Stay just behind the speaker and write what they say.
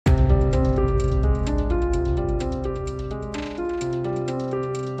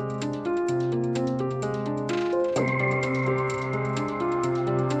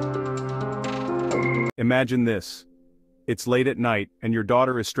Imagine this. It's late at night, and your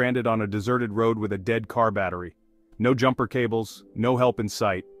daughter is stranded on a deserted road with a dead car battery. No jumper cables, no help in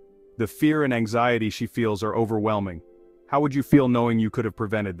sight. The fear and anxiety she feels are overwhelming. How would you feel knowing you could have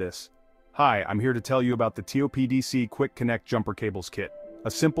prevented this? Hi, I'm here to tell you about the TOPDC Quick Connect Jumper Cables Kit.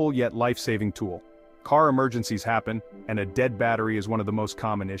 A simple yet life-saving tool. Car emergencies happen, and a dead battery is one of the most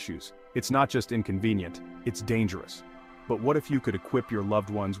common issues. It's not just inconvenient, it's dangerous. But what if you could equip your loved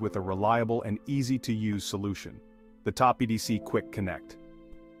ones with a reliable and easy-to-use solution? The TOPDC Quick Connect.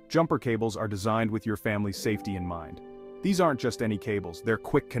 Jumper cables are designed with your family's safety in mind. These aren't just any cables, they're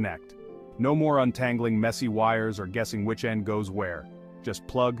Quick Connect. No more untangling messy wires or guessing which end goes where. Just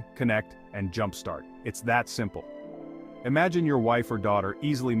plug, connect, and Jumpstart. It's that simple. Imagine your wife or daughter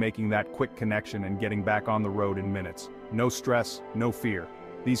easily making that quick connection and getting back on the road in minutes. No stress, no fear.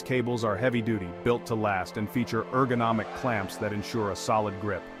 These cables are heavy-duty, built to last, and feature ergonomic clamps that ensure a solid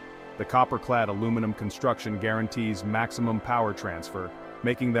grip. The copper-clad aluminum construction guarantees maximum power transfer,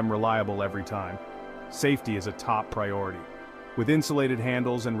 making them reliable every time. Safety is a top priority. With insulated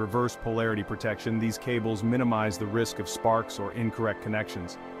handles and reverse polarity protection, these cables minimize the risk of sparks or incorrect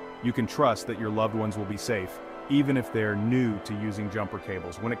connections. You can trust that your loved ones will be safe, even if they're new to using jumper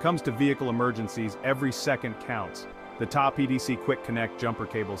cables. When it comes to vehicle emergencies, every second counts. The TOPDC Quick Connect jumper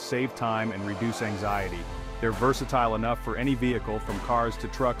cables save time and reduce anxiety. They're versatile enough for any vehicle, from cars to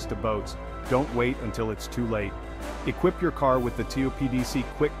trucks to boats. Don't wait until it's too late. Equip your car with the TOPDC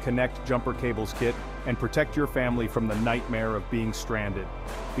Quick Connect Jumper Cables Kit and protect your family from the nightmare of being stranded,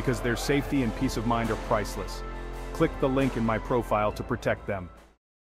 because their safety and peace of mind are priceless. Click the link in my profile to protect them.